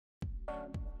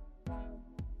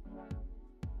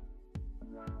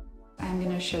I'm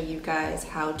going to show you guys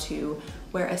how to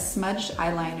wear a smudged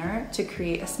eyeliner to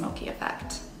create a smoky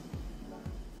effect.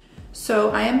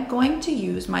 So I am going to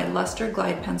use my Luster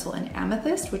Glide Pencil in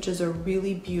Amethyst, which is a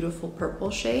really beautiful purple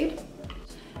shade,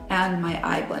 and my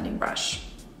eye blending brush.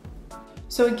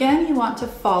 So again, you want to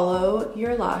follow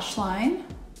your lash line,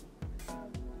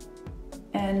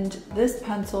 and this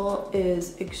pencil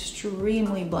is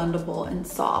extremely blendable and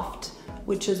soft,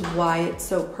 which is why it's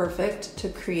so perfect to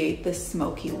create this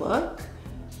smoky look,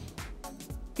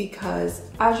 because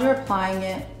as you're applying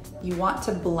it, you want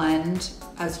to blend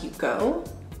as you go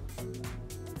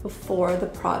before the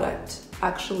product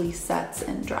actually sets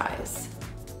and dries.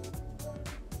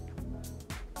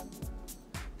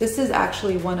 This is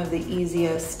actually one of the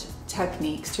easiest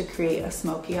techniques to create a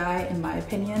smoky eye, in my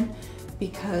opinion,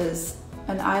 because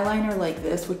an eyeliner like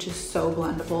this, which is so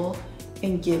blendable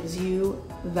and gives you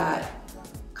that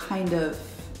kind of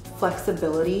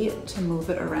flexibility to move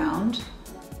it around,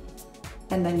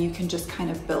 and then you can just kind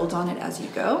of build on it as you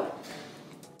go.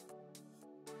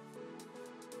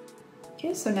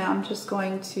 Okay, so now I'm just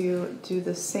going to do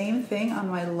the same thing on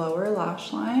my lower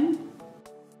lash line.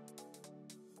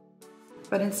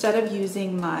 But instead of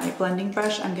using my blending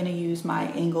brush, I'm gonna use my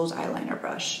angled eyeliner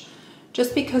brush.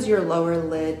 Just because your lower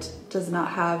lid does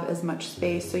not have as much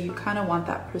space, so you kind of want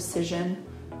that precision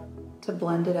to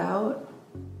blend it out.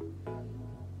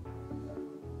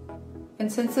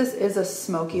 And since this is a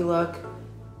smoky look,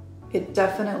 it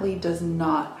definitely does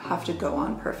not have to go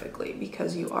on perfectly,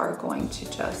 because you are going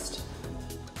to just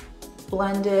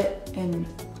blend it and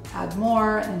add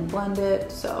more and blend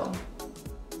it. So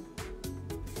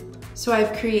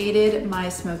I've created my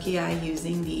smoky eye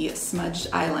using the smudged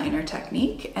eyeliner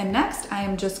technique. And next I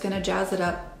am just gonna jazz it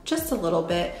up just a little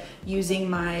bit using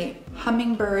my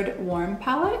Hummingbird Warm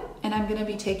palette. And I'm gonna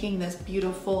be taking this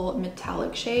beautiful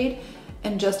metallic shade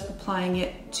and just applying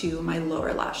it to my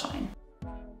lower lash line.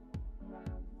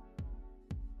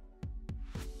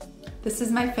 This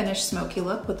is my finished smoky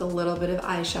look with a little bit of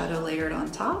eyeshadow layered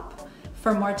on top.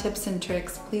 For more tips and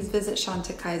tricks, please visit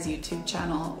Chantecaille's YouTube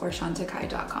channel or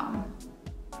chantecaille.com.